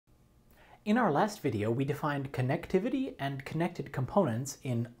In our last video, we defined connectivity and connected components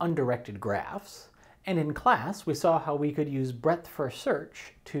in undirected graphs, and in class we saw how we could use breadth-first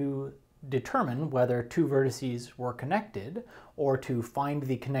search to determine whether two vertices were connected or to find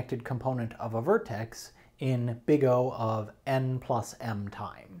the connected component of a vertex in big O of n plus m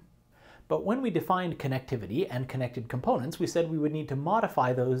time. But when we defined connectivity and connected components, we said we would need to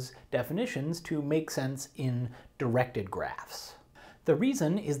modify those definitions to make sense in directed graphs. The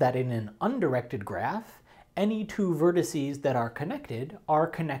reason is that in an undirected graph, any two vertices that are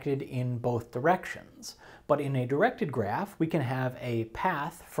connected in both directions. But in a directed graph, we can have a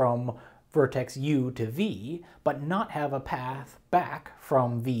path from vertex u to v, but not have a path back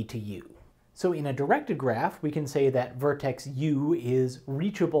from v to u. So in a directed graph, we can say that vertex u is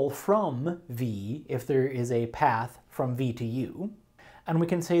reachable from v if there is a path from v to u. And we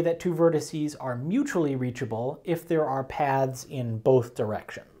can say that two vertices are mutually reachable if there are paths in both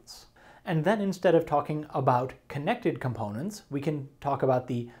directions. And then instead of talking about connected components, we can talk about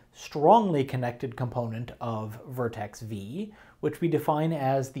the strongly connected component of vertex v, which we define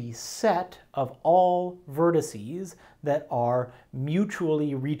as the set of all vertices that are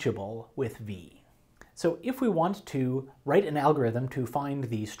mutually reachable with v. So if we want to write an algorithm to find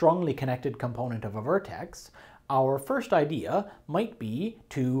the strongly connected component of a vertex, our first idea might be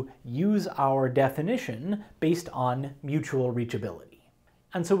to use our definition based on mutual reachability.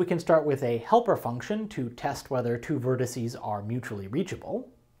 And so we can start with a helper function to test whether two vertices are mutually reachable.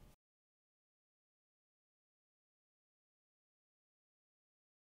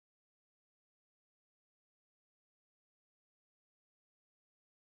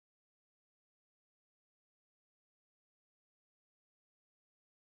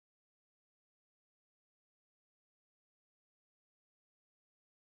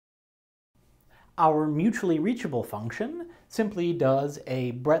 Our mutually reachable function simply does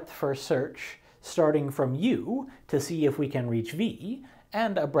a breadth-first search starting from u to see if we can reach v,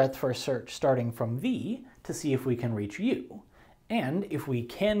 and a breadth-first search starting from v to see if we can reach u. And if we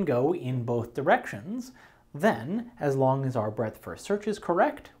can go in both directions, then, as long as our breadth-first search is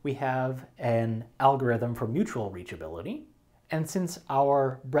correct, we have an algorithm for mutual reachability. And since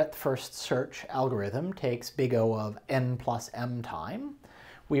our breadth-first search algorithm takes big O of n plus m time,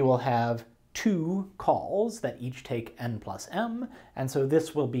 we will have two calls that each take n plus m, and so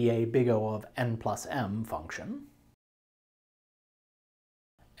this will be a big O of n plus m function.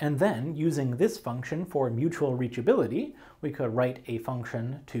 And then, using this function for mutual reachability, we could write a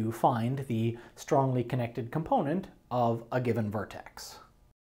function to find the strongly connected component of a given vertex.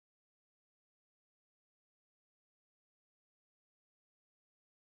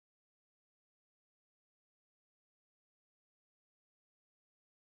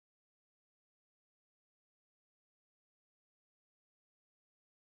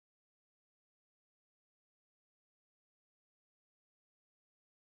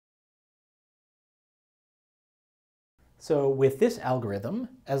 So with this algorithm,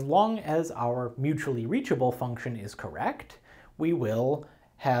 as long as our mutually reachable function is correct, we will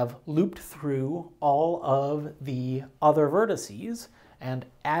have looped through all of the other vertices and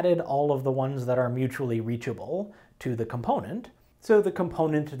added all of the ones that are mutually reachable to the component. So the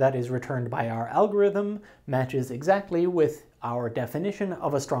component that is returned by our algorithm matches exactly with our definition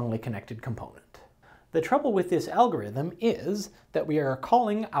of a strongly connected component. The trouble with this algorithm is that we are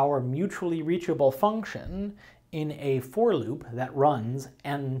calling our mutually reachable function in a for loop that runs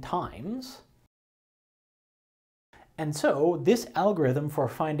n times. And so this algorithm for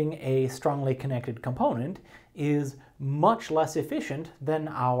finding a strongly connected component is much less efficient than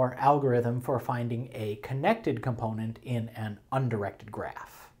our algorithm for finding a connected component in an undirected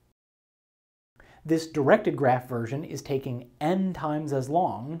graph. This directed graph version is taking n times as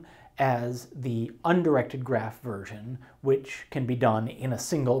long as the undirected graph version, which can be done in a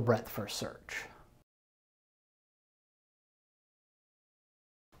single breadth-first search.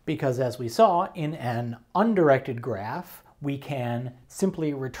 Because as we saw, in an undirected graph, we can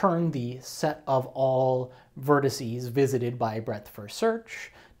simply return the set of all vertices visited by breadth-first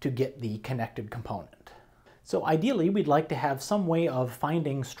search to get the connected component. So ideally, we'd like to have some way of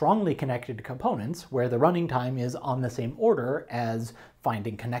finding strongly connected components where the running time is on the same order as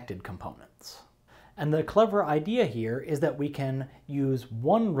finding connected components. And the clever idea here is that we can use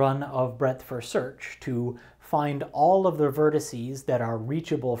one run of breadth-first search to find all of the vertices that are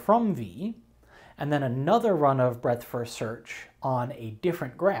reachable from v, and then another run of breadth-first search on a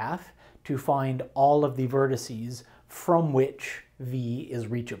different graph to find all of the vertices from which v is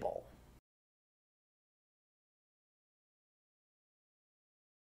reachable.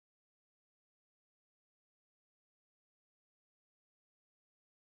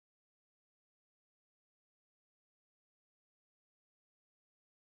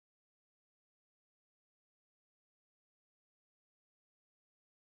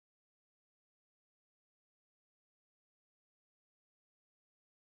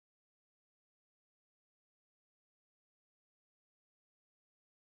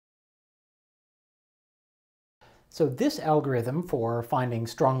 So this algorithm for finding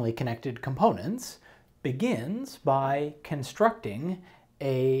strongly connected components begins by constructing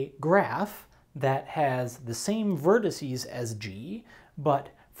a graph that has the same vertices as G, but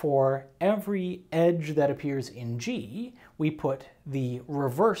for every edge that appears in G, we put the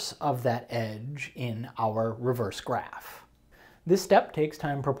reverse of that edge in our reverse graph. This step takes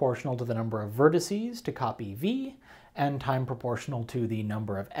time proportional to the number of vertices to copy V, and time proportional to the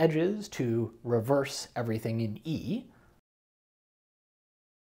number of edges to reverse everything in E.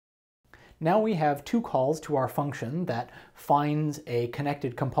 Now we have two calls to our function that finds a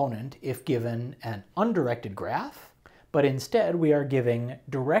connected component if given an undirected graph, but instead we are giving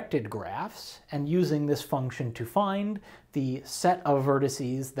directed graphs and using this function to find the set of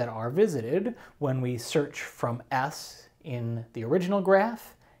vertices that are visited when we search from S in the original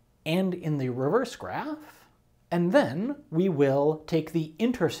graph and in the reverse graph. And then we will take the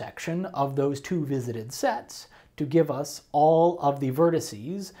intersection of those two visited sets to give us all of the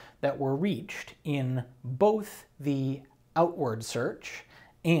vertices that were reached in both the outward search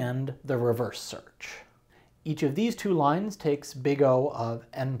and the reverse search. Each of these two lines takes big O of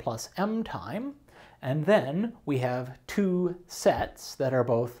n plus m time, and then we have two sets that are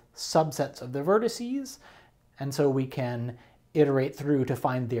both subsets of the vertices, and so we can iterate through to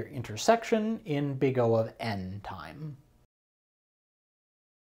find their intersection in big O of n time.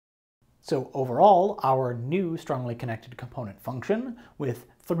 So overall, our new strongly connected component function with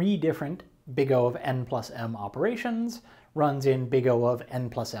three different big O of n plus m operations runs in big O of n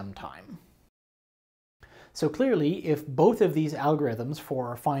plus m time. So clearly, if both of these algorithms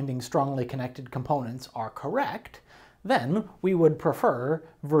for finding strongly connected components are correct, then we would prefer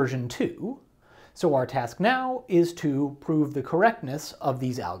version 2. So our task now is to prove the correctness of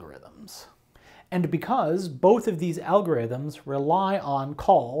these algorithms. And because both of these algorithms rely on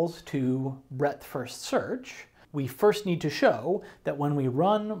calls to breadth first search, we first need to show that when we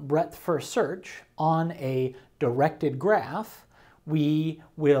run breadth first search on a directed graph, we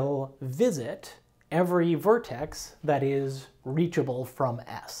will visit every vertex that is reachable from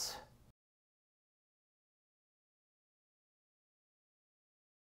S.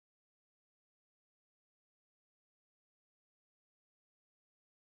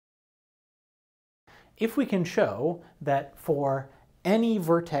 If we can show that for any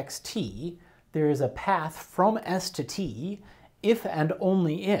vertex T, there is a path from S to T if and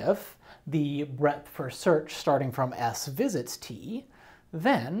only if the breadth first search starting from S visits T,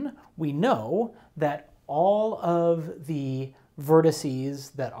 then we know that all of the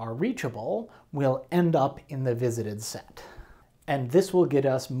vertices that are reachable will end up in the visited set. And this will get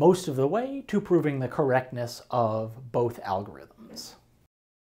us most of the way to proving the correctness of both algorithms.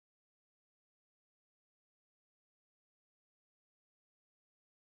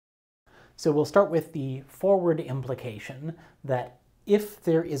 So we'll start with the forward implication that if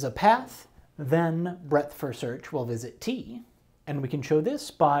there is a path, then breadth first search will visit T. And we can show this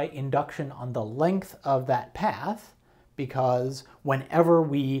by induction on the length of that path, because whenever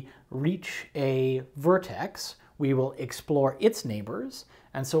we reach a vertex, we will explore its neighbors,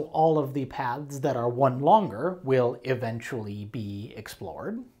 and so all of the paths that are one longer will eventually be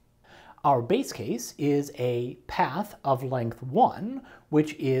explored. Our base case is a path of length 1,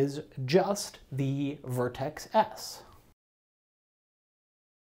 which is just the vertex S.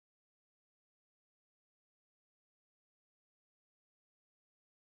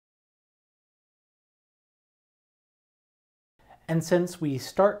 And since we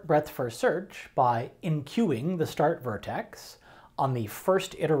start breadth first search by enqueuing the start vertex, on the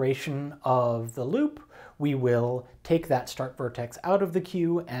first iteration of the loop, we will take that start vertex out of the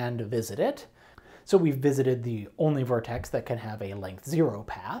queue and visit it. So we've visited the only vertex that can have a length 0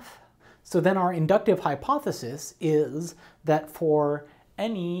 path. So then our inductive hypothesis is that for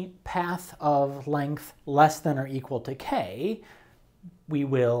any path of length less than or equal to k, we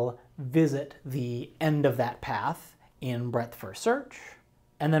will visit the end of that path in breadth first search,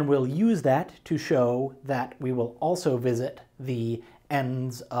 and then we'll use that to show that we will also visit the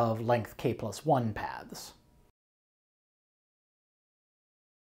ends of length k plus 1 paths.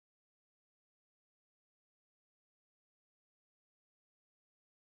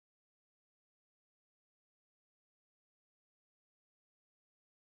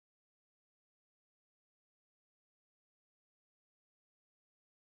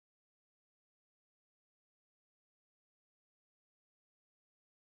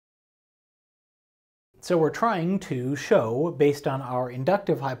 So we're trying to show, based on our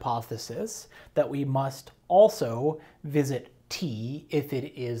inductive hypothesis, that we must also visit T if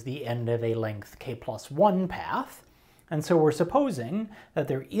it is the end of a length k plus 1 path. And so we're supposing that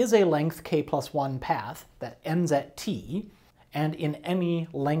there is a length k+1 path that ends at t, and in any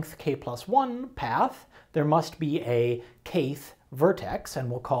length k+1 path, there must be a kth vertex,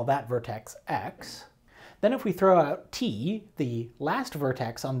 and we'll call that vertex x. Then if we throw out t, the last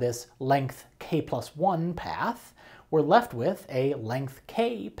vertex on this length k+1 path, we're left with a length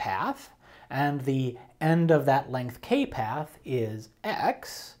k path, and the end of that length k path is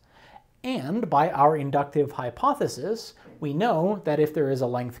x. And by our inductive hypothesis, we know that if there is a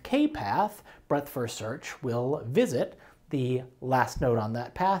length k path, breadth first search will visit the last node on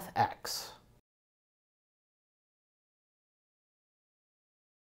that path, x.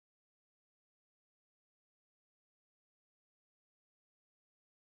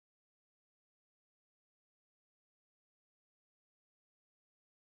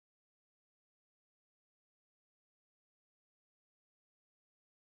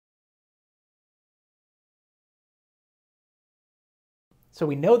 So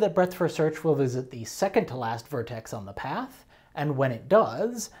we know that breadth first search will visit the second to last vertex on the path, and when it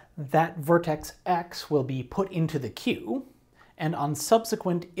does, that vertex x will be put into the queue, and on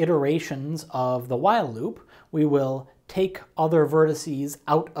subsequent iterations of the while loop, we will take other vertices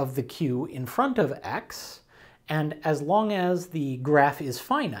out of the queue in front of x, and as long as the graph is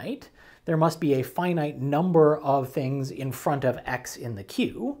finite, there must be a finite number of things in front of x in the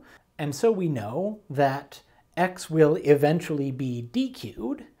queue, and so we know that x will eventually be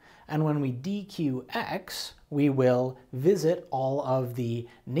dequeued, and when we dequeue x, we will visit all of the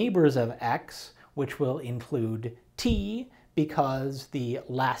neighbors of x, which will include t, because the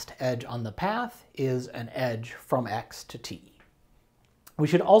last edge on the path is an edge from x to t. We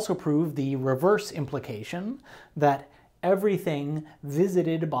should also prove the reverse implication that everything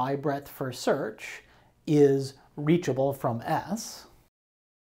visited by breadth first search is reachable from S.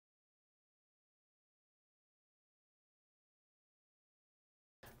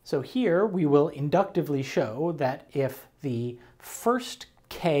 So here we will inductively show that if the first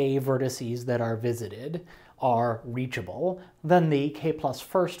k vertices that are visited are reachable, then the k plus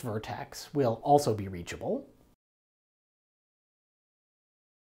first vertex will also be reachable.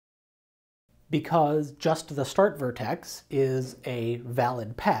 Because just the start vertex is a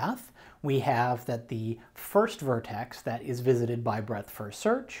valid path, we have that the first vertex that is visited by breadth first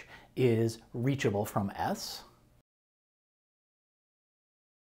search is reachable from S.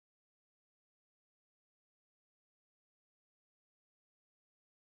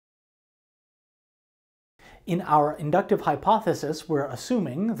 In our inductive hypothesis, we're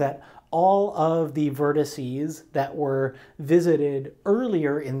assuming that all of the vertices that were visited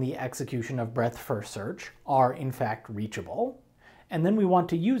earlier in the execution of breadth first search are in fact reachable. And then we want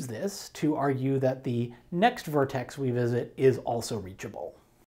to use this to argue that the next vertex we visit is also reachable.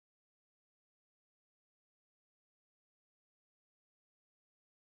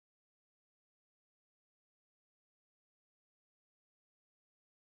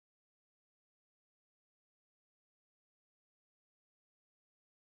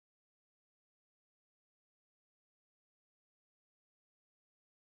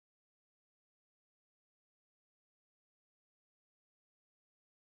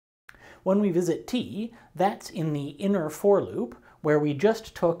 When we visit t, that's in the inner for loop, where we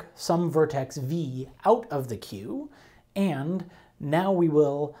just took some vertex v out of the queue, and now we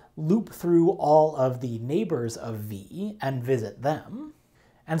will loop through all of the neighbors of v and visit them.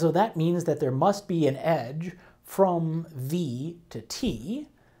 And so that means that there must be an edge from v to t,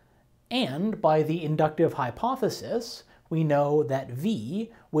 and by the inductive hypothesis, we know that v,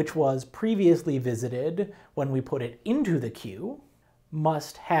 which was previously visited when we put it into the queue,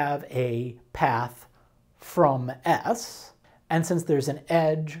 must have a path from S, and since there's an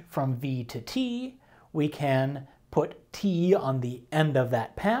edge from v to t, we can put t on the end of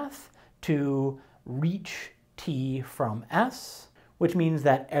that path to reach t from S, which means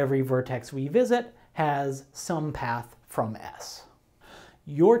that every vertex we visit has some path from S.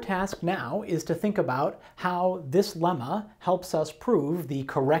 Your task now is to think about how this lemma helps us prove the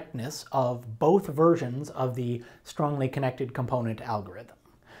correctness of both versions of the strongly connected component algorithm.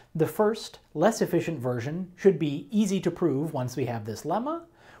 The first, less efficient version should be easy to prove once we have this lemma,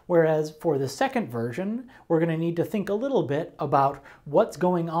 whereas for the second version, we're going to need to think a little bit about what's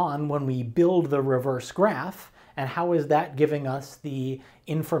going on when we build the reverse graph, and how is that giving us the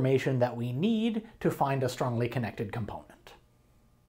information that we need to find a strongly connected component.